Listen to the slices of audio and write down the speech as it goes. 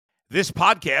This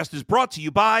podcast is brought to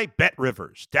you by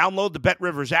BetRivers. Download the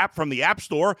BetRivers app from the App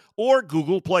Store or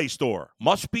Google Play Store.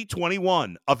 Must be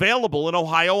 21. Available in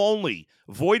Ohio only.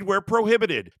 Void where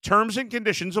prohibited. Terms and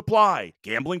conditions apply.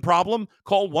 Gambling problem?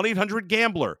 Call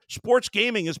 1-800-GAMBLER. Sports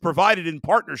gaming is provided in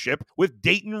partnership with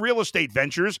Dayton Real Estate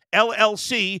Ventures,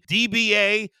 LLC,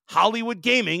 DBA, Hollywood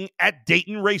Gaming at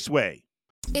Dayton Raceway.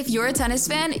 If you're a tennis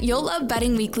fan, you'll love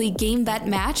Betting Weekly Game Bet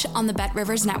Match on the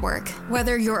BetRivers Network.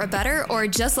 Whether you're a bettor or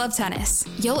just love tennis,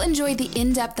 you'll enjoy the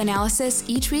in-depth analysis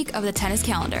each week of the tennis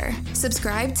calendar.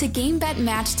 Subscribe to Game Bet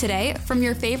Match today from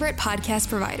your favorite podcast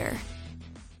provider.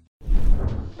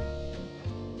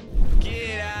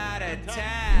 Get out of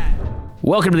town.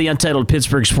 Welcome to the Untitled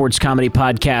Pittsburgh Sports Comedy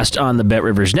Podcast on the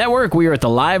BetRivers Network. We are at the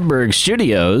Liveberg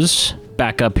Studios.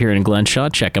 Back up here in Glenshaw.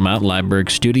 Check them out,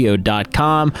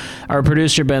 livebergstudio.com. Our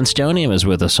producer, Ben Stonium, is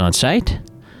with us on site.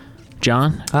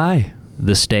 John? Hi.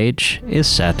 The stage is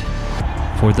set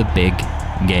for the big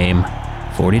game.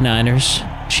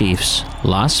 49ers, Chiefs,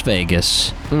 Las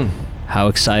Vegas. How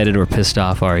excited or pissed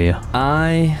off are you?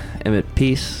 I am at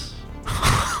peace.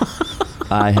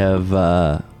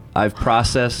 I've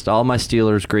processed all my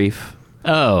Steelers grief.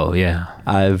 Oh, yeah.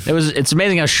 It's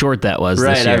amazing how short that was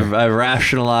this year. I've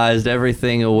rationalized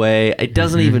everything away. It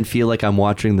doesn't even feel like I'm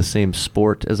watching the same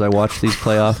sport as I watch these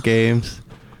playoff games.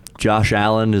 Josh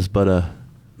Allen is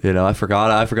I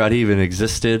forgot he even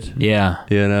existed. Yeah.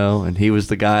 And he was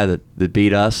the guy that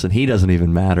beat us, and he doesn't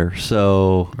even matter.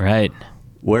 So, right.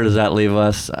 Where does that leave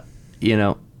us?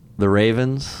 The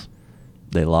Ravens,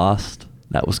 they lost.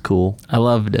 That was cool. I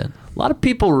loved it. A lot of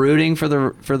people rooting for the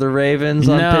Ravens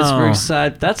on Pittsburgh's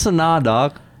side. That's a nah,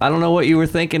 dog. I don't know what you were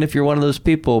thinking if you're one of those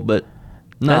people, but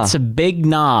nah. That's a big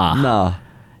nah. Nah.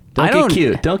 Don't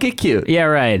get cute. Yeah,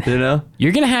 right.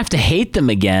 You're going to have to hate them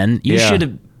again. You should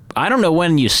have. I don't know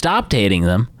when you stopped hating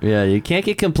them. Yeah, you can't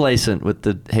get complacent with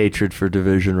the hatred for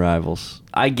division rivals.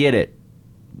 I get it.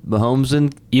 Mahomes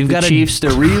and the Chiefs,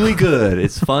 they're really good.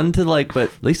 It's fun to but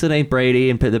at least it ain't Brady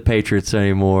and the Patriots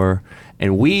anymore.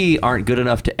 And we aren't good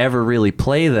enough to ever really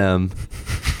play them,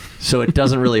 so it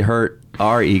doesn't really hurt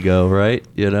our ego, right?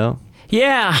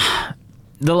 Yeah.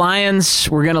 The Lions,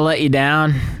 we're going to let you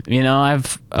down. I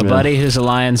have a buddy who's a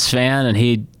Lions fan,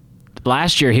 and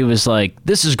last year he was like,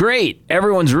 this is great.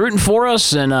 Everyone's rooting for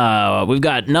us, and we've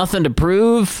got nothing to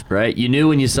prove. Right? You knew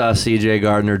when you saw C.J.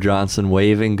 Gardner-Johnson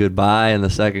waving goodbye in the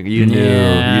second. You knew.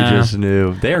 You just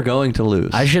knew. They're going to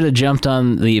lose. I should have jumped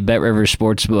on the BetRivers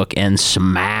Sportsbook and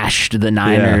smashed the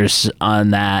Niners on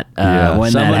that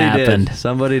when that happened.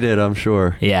 Somebody did, I'm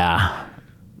sure. Yeah.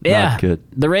 Yeah. Not good.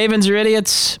 The Ravens are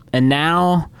idiots, and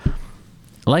now,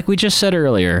 like we just said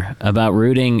earlier about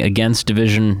rooting against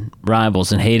division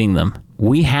rivals and hating them,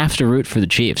 we have to root for the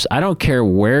Chiefs. I don't care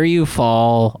where you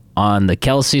fall on the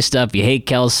Kelsey stuff. You hate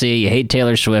Kelsey, you hate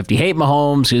Taylor Swift, you hate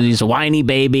Mahomes because he's a whiny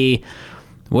baby,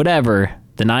 whatever.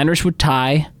 The Niners would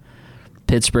tie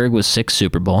Pittsburgh with 6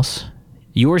 Super Bowls.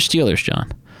 Your Steelers,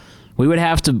 John. We would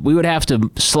have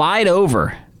to slide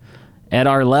over at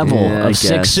our level of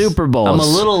 6 Super Bowls. I'm a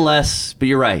little less, but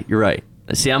you're right.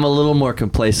 See, I'm a little more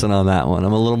complacent on that one.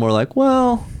 I'm a little more like,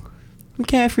 well,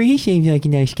 McCaffrey, he seems like a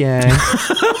nice guy.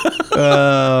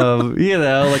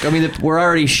 We're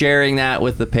already sharing that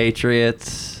with the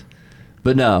Patriots.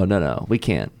 But no, we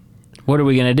can't. What are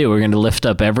we going to do? We're going to lift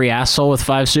up every asshole with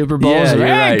 5 Super Bowls? Yeah, you're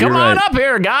right. Come on up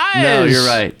here, guys. No, you're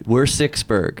right. We're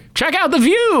Sixburg. Check out the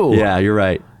view. Yeah, you're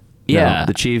right. Yeah. No,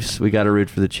 the Chiefs, we got to root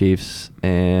for the Chiefs.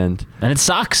 And it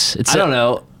sucks. I don't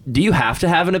know. Do you have to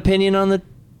have an opinion on the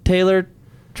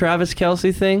Travis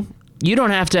Kelce thing? You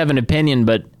don't have to have an opinion,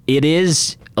 but it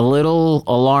is a little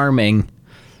alarming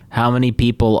how many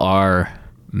people are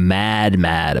mad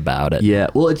about it. Yeah.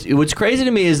 Well, what's crazy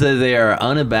to me is that they are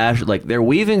unabashed. They're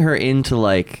weaving her into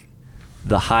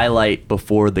the highlight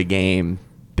before the game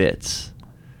bits.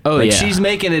 Oh, yeah. She's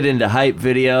making it into hype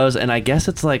videos, and I guess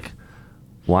it's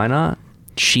why not?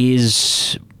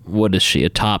 She's, what is she, a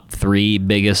top 3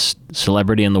 biggest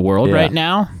celebrity in the world right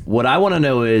now? What I want to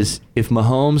know is if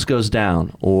Mahomes goes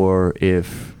down or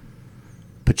if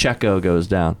Pacheco goes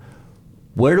down,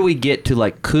 where do we get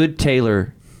to, could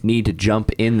Taylor need to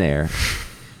jump in there?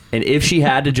 And if she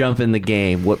had to jump in the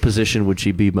game, what position would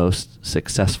she be most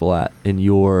successful at, in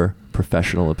your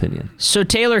professional opinion? So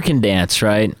Taylor can dance,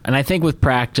 right? And I think with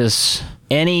practice,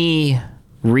 any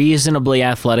reasonably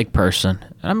athletic person,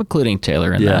 I'm including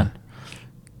Taylor in that,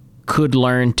 could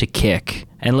learn to kick.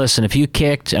 And listen, if you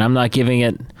kicked, and I'm not doing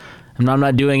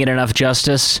it enough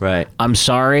justice, right? I'm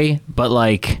sorry, but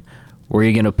were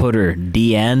you going to put her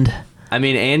D-end? I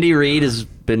mean, Andy Reid has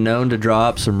been known to draw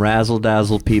up some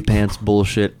razzle-dazzle pee-pants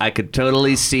bullshit. I could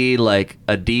totally see, like,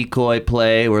 a decoy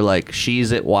play where, like,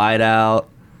 she's at wide out,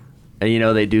 and, you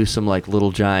know, they do some, like,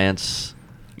 Little Giants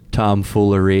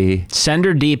tomfoolery. Send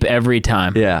her deep every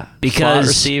time. Yeah. Because slot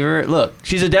receiver. Look,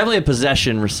 she's definitely a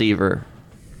possession receiver,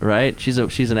 right? She's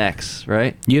an X,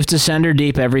 right? You have to send her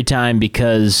deep every time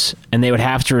because, and they would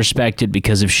have to respect it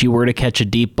because if she were to catch a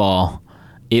deep ball,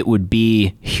 it would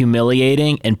be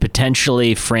humiliating and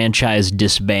potentially franchise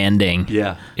disbanding.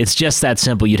 Yeah. It's just that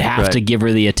simple. You'd have to give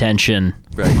her the attention.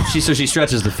 Right. So she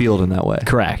stretches the field in that way.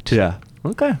 Correct. Yeah.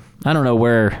 Okay. I don't know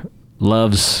where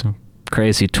Love's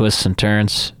crazy twists and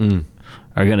turns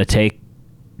are going to take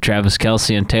Travis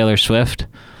Kelce and Taylor Swift.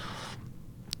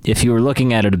 If you were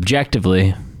looking at it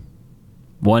objectively,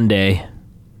 one day,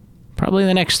 probably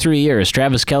the next 3 years,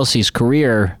 Travis Kelce's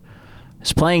career,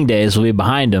 his playing days will be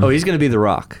behind him. Oh, he's going to be The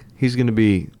Rock. He's going to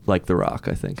be like The Rock,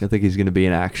 I think. I think he's going to be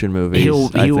in action movies. He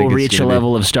will reach a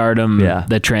level of stardom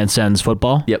that transcends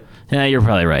football. Yep. Yeah, you're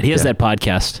probably right. He has that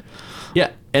podcast. Yeah,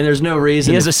 and there's no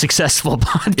reason. He has a successful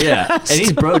podcast. Yeah,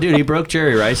 and he broke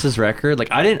Jerry Rice's record. Like,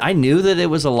 I knew that it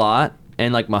was a lot,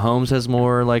 and, like, Mahomes has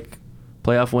more, like,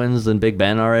 playoff wins than Big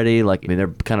Ben already. Like, I mean, they're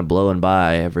kind of blowing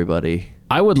by everybody.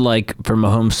 I would like for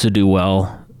Mahomes to do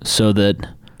well so that,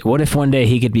 what if one day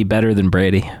he could be better than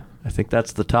Brady? I think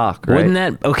that's the talk, right? Wouldn't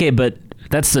that, okay, but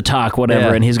that's the talk,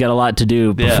 whatever, and he's got a lot to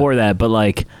do before that, but,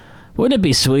 like, wouldn't it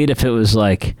be sweet if it was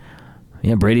like,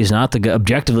 yeah, Brady's not the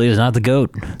objectively is not the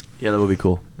GOAT. Yeah, that would be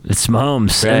cool. It's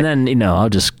Mahomes. Right. And then, you know, I'll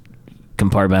just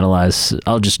compartmentalize.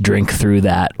 I'll just drink through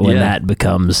that when that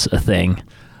becomes a thing.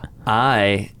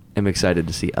 I am excited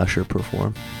to see Usher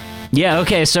perform. Yeah,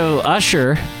 okay, so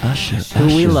Usher, who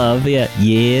we love,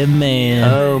 yeah, man.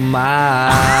 Oh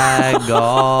my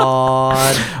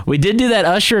God. We did do that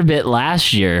Usher bit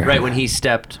last year. Right, when he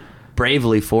stepped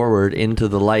bravely forward into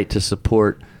the light to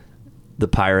support the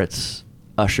Pirates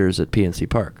Ushers at PNC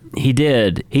Park. He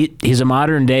did. He's a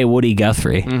modern day Woody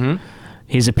Guthrie. Mm-hmm.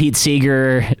 He's a Pete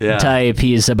Seeger type.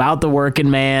 He's about the working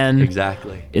man.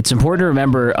 Exactly. It's important to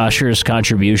remember Usher's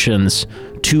contributions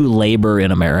to labor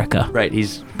in America. Right.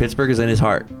 Pittsburgh is in his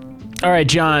heart. All right,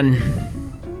 John,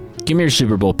 give me your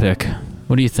Super Bowl pick.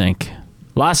 What do you think?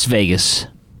 Las Vegas.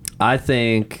 I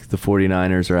think the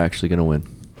 49ers are actually going to win.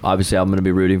 Obviously, I'm going to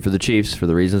be rooting for the Chiefs for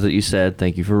the reasons that you said.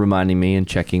 Thank you for reminding me and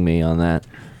checking me on that.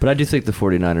 But I do think the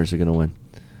 49ers are going to win.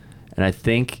 And I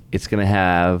think it's going to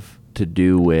have to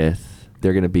do with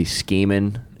they're going to be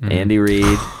scheming Andy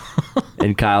Reid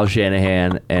and Kyle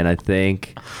Shanahan. And I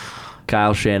think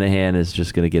Kyle Shanahan is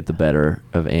just going to get the better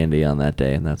of Andy on that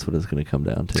day. And that's what it's going to come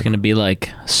down to. It's going to be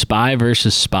like spy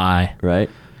versus spy.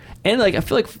 Right. And like I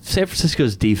feel like San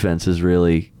Francisco's defense is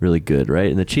really, really good,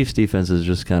 right? And the Chiefs' defense is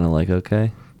just kind of like,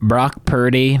 okay. Brock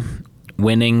Purdy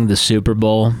winning the Super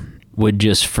Bowl would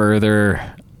just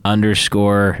further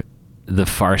underscore the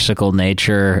farcical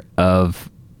nature of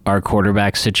our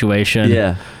quarterback situation.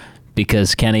 Yeah.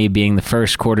 Because Kenny being the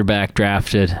first quarterback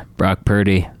drafted, Brock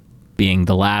Purdy being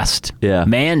the last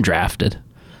man drafted,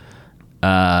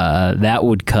 that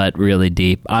would cut really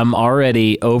deep. I'm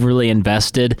already overly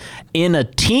invested in a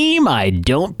team I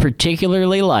don't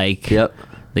particularly like. Yep.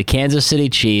 The Kansas City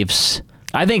Chiefs.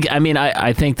 I think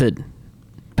that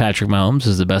Patrick Mahomes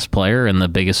is the best player in the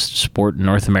biggest sport in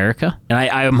North America. And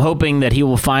I am hoping that he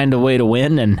will find a way to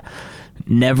win, and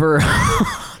never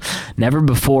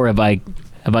before have I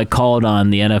called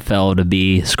on the NFL to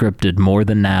be scripted more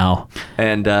than now.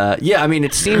 And I mean,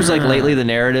 it seems like lately the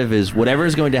narrative is whatever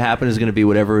is going to happen is going to be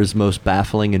whatever is most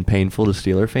baffling and painful to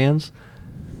Steeler fans.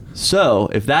 So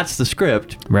if that's the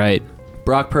script, right,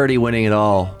 Brock Purdy winning it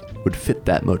all would fit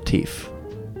that motif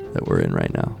that we're in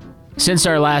right now. Since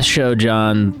our last show,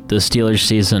 John, the Steelers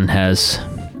season has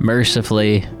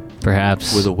mercifully,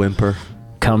 perhaps, with a whimper,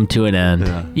 come to an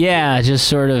end. Yeah, just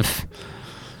sort of,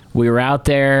 we were out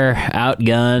there,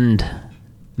 outgunned,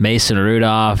 Mason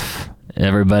Rudolph,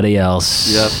 everybody else.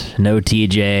 Yep. No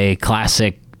TJ,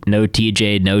 classic, no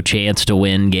TJ, no chance to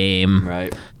win game.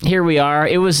 Right. Here we are.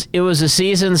 It was a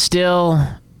season still.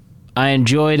 I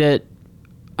enjoyed it.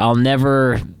 I'll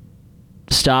never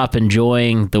stop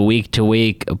enjoying the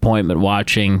week-to-week appointment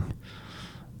watching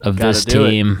of this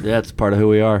team. Yeah, it's part of who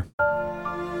we are.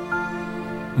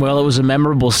 Well, it was a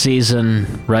memorable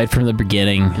season right from the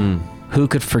beginning. Who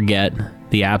could forget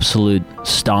the absolute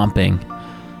stomping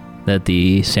that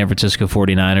the San Francisco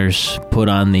 49ers put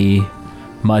on the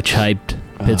much-hyped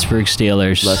Pittsburgh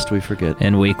Steelers Lest we forget.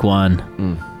 in Week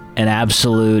 1. An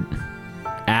absolute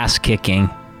ass-kicking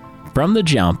from the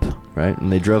jump. Right,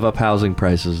 and they drove up housing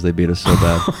prices. They beat us so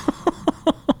bad.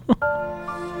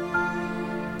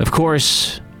 Of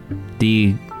course,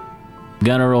 the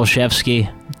Gunnar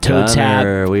Olszewski. Toe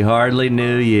tap. We hardly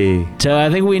knew ye. I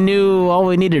think we knew all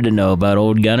we needed to know about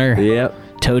old Gunnar. Yep.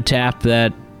 Toe tap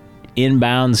that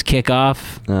inbounds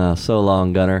kickoff. Oh, so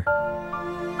long, Gunnar.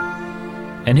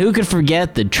 And who could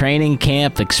forget the training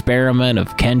camp experiment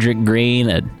of Kendrick Green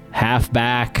at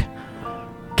halfback,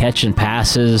 catching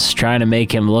passes, trying to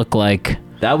make him look like...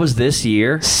 That was this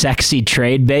year? Sexy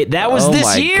trade bait. That was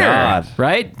this year. God.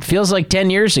 Right? Feels like 10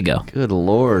 years ago. Good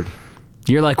Lord.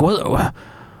 You're like,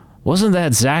 wasn't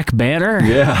that Zach Banner?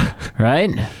 Yeah.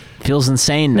 Right? Feels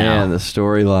insane now. Man, the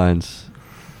storylines.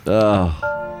 Oh.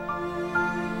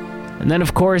 And then,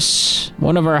 of course,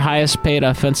 one of our highest paid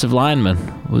offensive linemen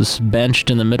was benched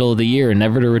in the middle of the year,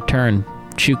 never to return.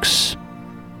 Chooks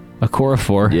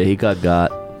Okorafor. Yeah, he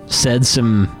got. Said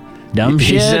some dumb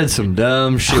shit. He said some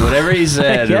dumb shit. Whatever he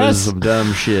said, it was some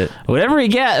dumb shit. Whatever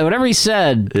he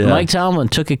said, yeah. Mike Tomlin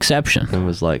took exception. And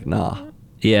was like, nah.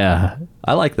 Yeah.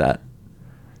 I like that.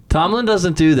 Tomlin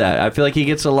doesn't do that. I feel like he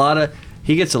gets a lot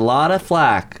of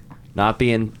flack, not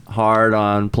being hard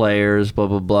on players, blah,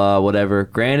 blah, blah, whatever.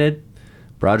 Granted,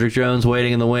 Broderick Jones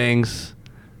waiting in the wings,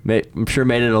 I'm sure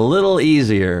made it a little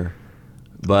easier.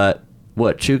 But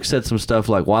Chuk said some stuff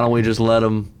like, why don't we just let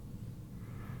him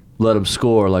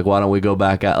score? Like, why don't we go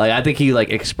back out? Like, I think he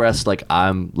expressed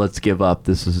let's give up.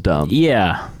 This is dumb.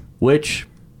 Yeah. Which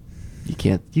you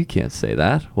can't say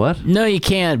that. What? No, you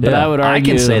can't. But yeah, I would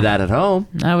argue I can say that at home.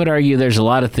 I would argue there's a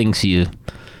lot of things you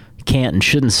can't and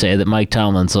shouldn't say that Mike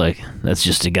Tomlin's like, that's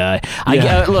just a guy.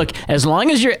 Yeah. Look, as long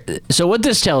as you're... So what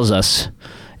this tells us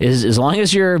is as long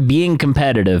as you're being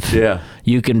competitive, yeah,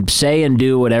 you can say and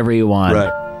do whatever you want.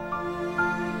 Right.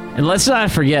 And let's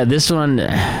not forget, this one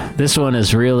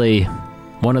is really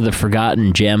one of the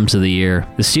forgotten gems of the year.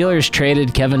 The Steelers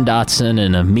traded Kevin Dotson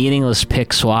in a meaningless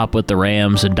pick swap with the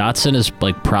Rams, and Dotson is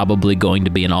probably going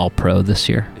to be an All-Pro this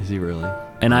year. Is he really?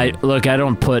 And I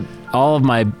don't put all of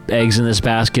my eggs in this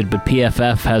basket, but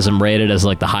PFF has him rated as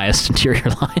the highest interior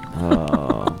line.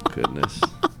 Oh, goodness.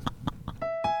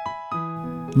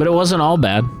 But it wasn't all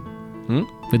bad.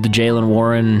 With the Jaylen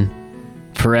Warren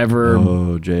forever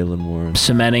Jaylen Warren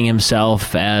cementing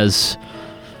himself as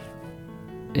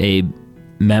a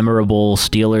memorable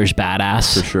Steelers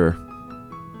badass. For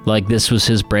sure. This was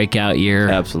his breakout year.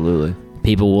 Absolutely.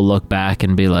 People will look back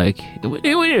and be like, we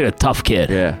need a tough kid.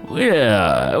 Yeah.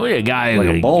 We need a guy like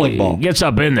who a bowling ball. Gets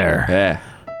up in there.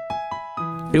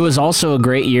 Yeah. It was also a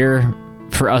great year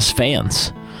for us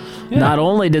fans. Yeah. Not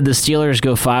only did the Steelers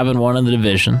go 5-1 in the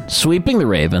division, sweeping the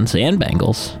Ravens and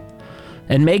Bengals,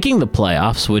 and making the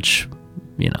playoffs, which,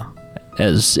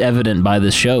 as evident by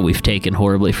this show, we've taken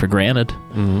horribly for granted.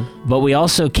 Mm-hmm. But we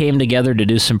also came together to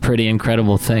do some pretty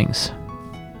incredible things.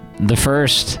 The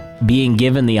first being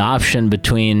given the option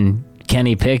between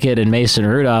Kenny Pickett and Mason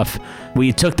Rudolph.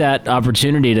 We took that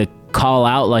opportunity to call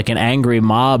out like an angry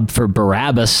mob for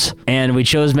Barabbas, and we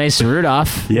chose Mason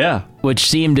Rudolph. Yeah. Which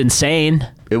seemed insane.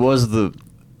 It was the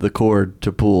cord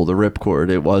to pull, the rip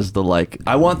cord. It was the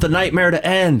I want the nightmare to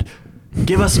end.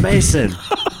 Give us Mason.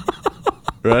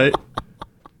 Right?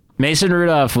 Mason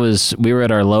Rudolph we were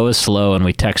at our lowest low and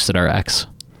we texted our ex.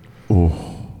 Ooh.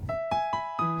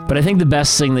 But I think the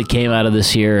best thing that came out of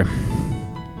this year,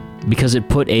 because it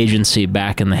put agency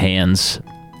back in the hands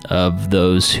of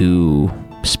those who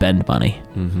spend money.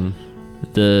 Mm-hmm.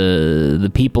 The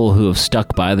people who have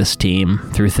stuck by this team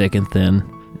through thick and thin,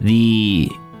 the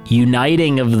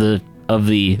uniting of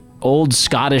the old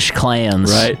Scottish clans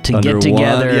to Under get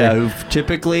together. One, yeah, who've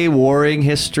typically warring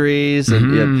histories.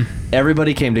 And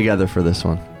everybody came together for this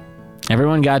one.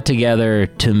 Everyone got together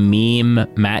to meme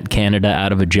Matt Canada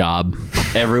out of a job.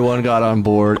 Everyone got on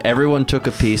board. Everyone took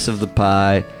a piece of the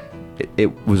pie.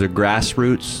 It was a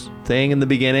grassroots thing in the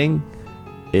beginning.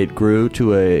 It grew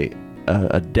to a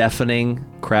deafening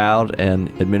crowd, and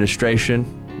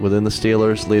administration within the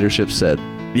Steelers leadership said,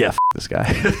 yeah, f*** this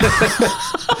guy.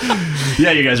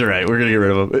 Yeah, you guys are right. We're going to get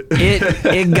rid of him.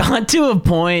 It got to a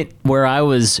point where I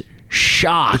was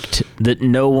shocked that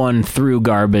no one threw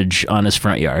garbage on his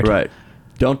front yard. Right.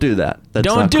 Don't do that. That's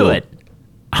Don't not do cool. it.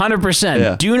 100%.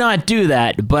 Yeah. Do not do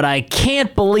that, but I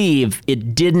can't believe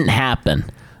it didn't happen.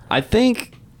 I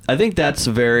think that's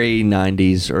very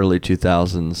 90s, early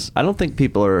 2000s. I don't think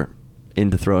people are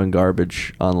into throwing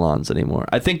garbage on lawns anymore.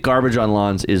 I think garbage on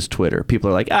lawns is Twitter. People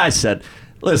are like,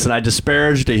 listen, I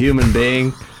disparaged a human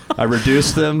being. I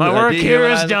reduced them. My work here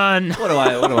is done. What am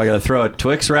I going to throw a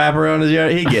Twix wrapper on his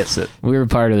yard? He gets it. We were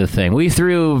part of the thing. We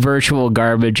threw virtual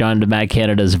garbage onto Matt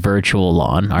Canada's virtual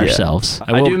lawn ourselves.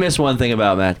 Yeah. I do miss one thing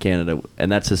about Matt Canada, and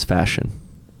that's his fashion.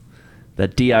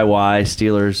 That DIY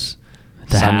Steelers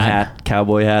hat,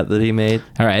 cowboy hat that he made.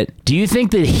 All right. Do you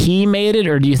think that he made it,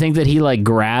 or do you think that he like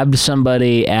grabbed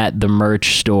somebody at the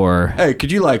merch store? Hey,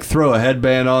 could you like throw a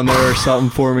headband on there or something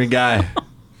for me, guy?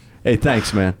 Hey,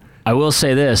 thanks, man. I will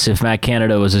say this: if Matt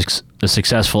Canada was a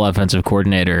successful offensive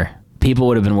coordinator, people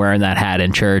would have been wearing that hat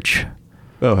in church.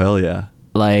 Oh, hell yeah.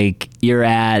 Like,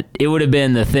 it would have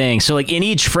been the thing. So, like, in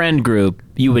each friend group,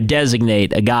 you would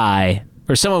designate a guy,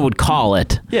 or someone would call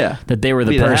it, that they were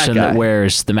the person that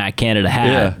wears the Matt Canada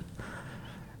hat.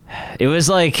 Yeah. It was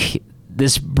like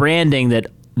this branding that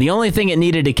the only thing it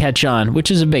needed to catch on,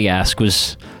 which is a big ask,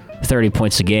 was 30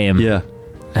 points a game. Yeah.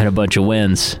 And a bunch of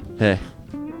wins. Hey,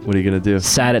 what are you going to do?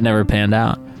 Sad it never panned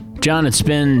out. John, it's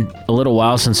been a little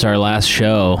while since our last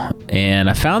show, and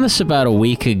I found this about a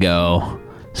week ago.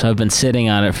 So I've been sitting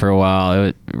on it for a while.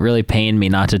 It really pained me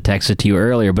not to text it to you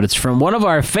earlier, but it's from one of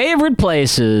our favorite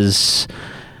places,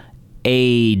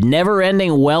 a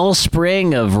never-ending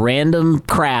wellspring of random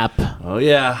crap. Oh,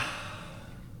 yeah.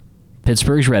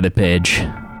 Pittsburgh's Reddit page.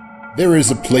 There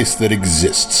is a place that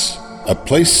exists. A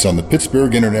place on the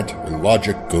Pittsburgh internet where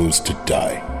logic goes to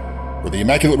die. Where the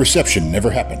Immaculate Reception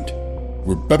never happened.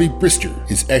 Where Bubby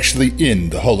Brister is actually in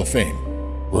the Hall of Fame.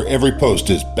 Where every post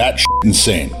is batshit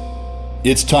insane.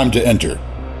 It's time to enter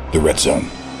the Red Zone.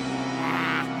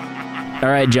 All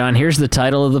right, John, here's the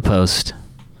title of the post.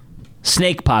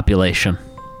 Snake population.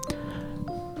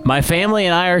 My family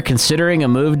and I are considering a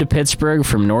move to Pittsburgh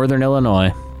from northern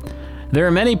Illinois. There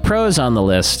are many pros on the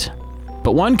list,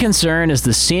 but one concern is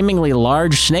the seemingly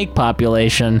large snake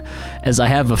population, as I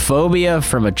have a phobia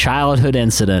from a childhood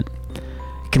incident.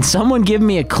 Can someone give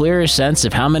me a clearer sense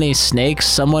of how many snakes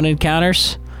someone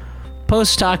encounters?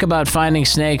 Posts talk about finding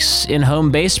snakes in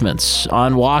home basements,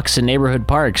 on walks in neighborhood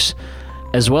parks,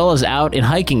 as well as out in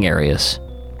hiking areas.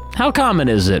 How common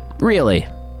is it, really,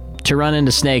 to run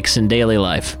into snakes in daily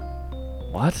life?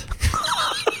 What?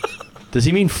 Does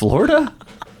he mean Florida?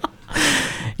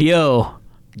 Yo.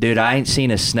 Dude, I ain't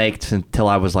seen a snake until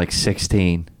I was like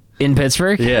 16. In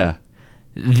Pittsburgh? Yeah.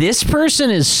 This person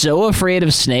is so afraid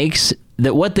of snakes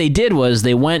that what they did was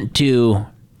they went to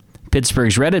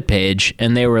Pittsburgh's Reddit page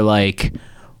and they were like,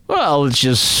 well, let's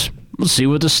see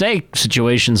what the snake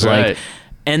situation's like.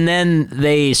 And then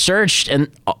they searched and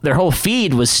their whole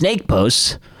feed was snake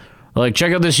posts. Like,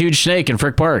 check out this huge snake in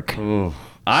Frick Park. Ooh.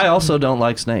 I also don't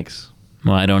like snakes.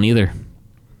 Well, I don't either.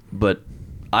 But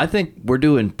I think we're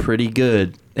doing pretty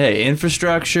good. Hey,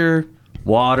 infrastructure,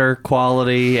 water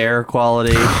quality, air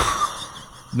quality,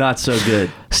 not so good.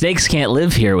 Snakes can't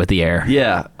live here with the air.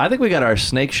 Yeah, I think we got our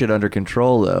snake shit under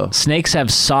control, though. Snakes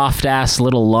have soft-ass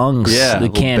little lungs that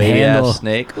can't baby handle. Ass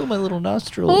snake. Oh, my little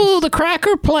nostrils. Oh, the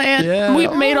cracker plant. Yeah.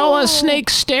 We've made all us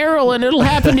snakes sterile, and it'll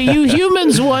happen to you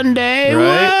humans one day.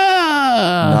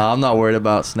 Right? No, I'm not worried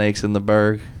about snakes in the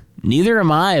burg. Neither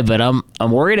am I, but I'm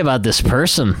worried about this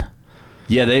person.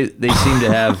 Yeah, they seem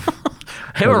to have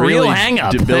a real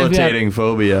hang-up. Debilitating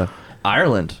phobia.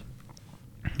 Ireland.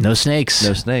 No snakes.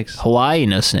 No snakes. Hawaii,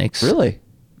 no snakes. Really?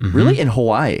 Mm-hmm. Really? In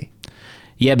Hawaii?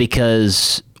 Yeah,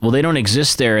 because, well, they don't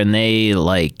exist there, and they,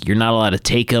 like, you're not allowed to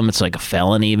take them. It's like a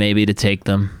felony, maybe, to take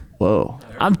them. Whoa.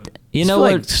 You know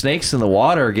what? Like snakes in the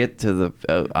water get to the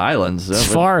islands.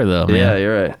 It's far, though, man. Yeah,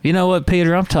 you're right. You know what,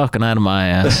 Peter? I'm talking out of my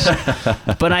ass.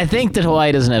 But I think that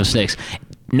Hawaii doesn't have snakes.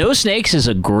 No snakes is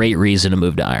a great reason to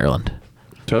move to Ireland.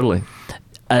 Totally.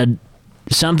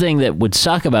 Something that would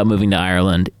suck about moving to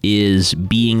Ireland is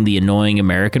being the annoying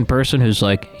American person who's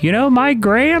like, you know, my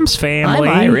Graham's family.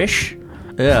 I'm Irish.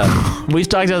 Yeah. We've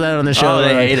talked about that on the show. Oh,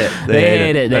 they hate it. They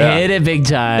hate it. They hate it big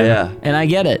time. Yeah. And I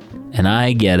get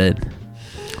it.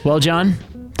 Well, John,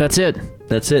 that's it.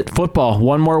 That's it. Football.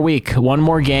 One more week. One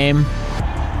more game.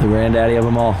 The granddaddy of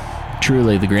them all.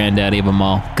 Truly the granddaddy of them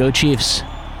all. Go Chiefs.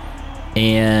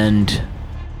 And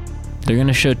they're going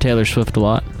to show Taylor Swift a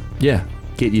lot. Yeah.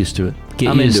 Get used to it.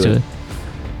 I'm used to it.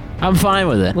 I'm fine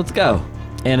with it. Let's go.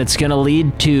 And it's going to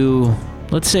lead to,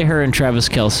 let's say, her and Travis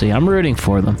Kelce. I'm rooting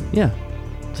for them. Yeah.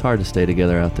 It's hard to stay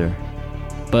together out there.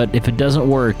 But if it doesn't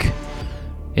work,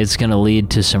 it's going to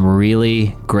lead to some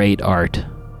really great art.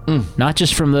 Not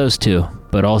just from those two,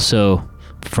 but also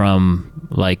from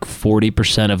like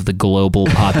 40% of the global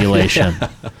population.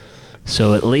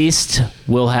 So at least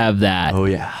we'll have that. Oh,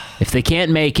 yeah. If they can't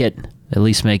make it, at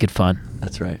least make it fun.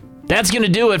 That's right. That's going to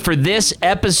do it for this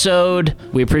episode.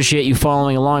 We appreciate you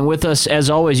following along with us. As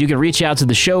always, you can reach out to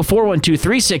the show,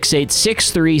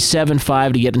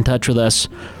 412-368-6375 to get in touch with us,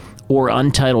 or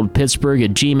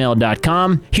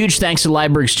untitledpittsburgh@gmail.com. Huge thanks to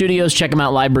Liveberg Studios. Check them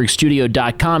out,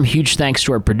 livebergstudio.com. Huge thanks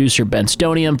to our producer, Ben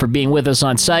Stonium, for being with us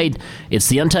on site. It's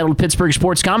the Untitled Pittsburgh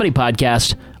Sports Comedy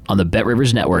Podcast on the Bet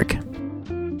Rivers Network.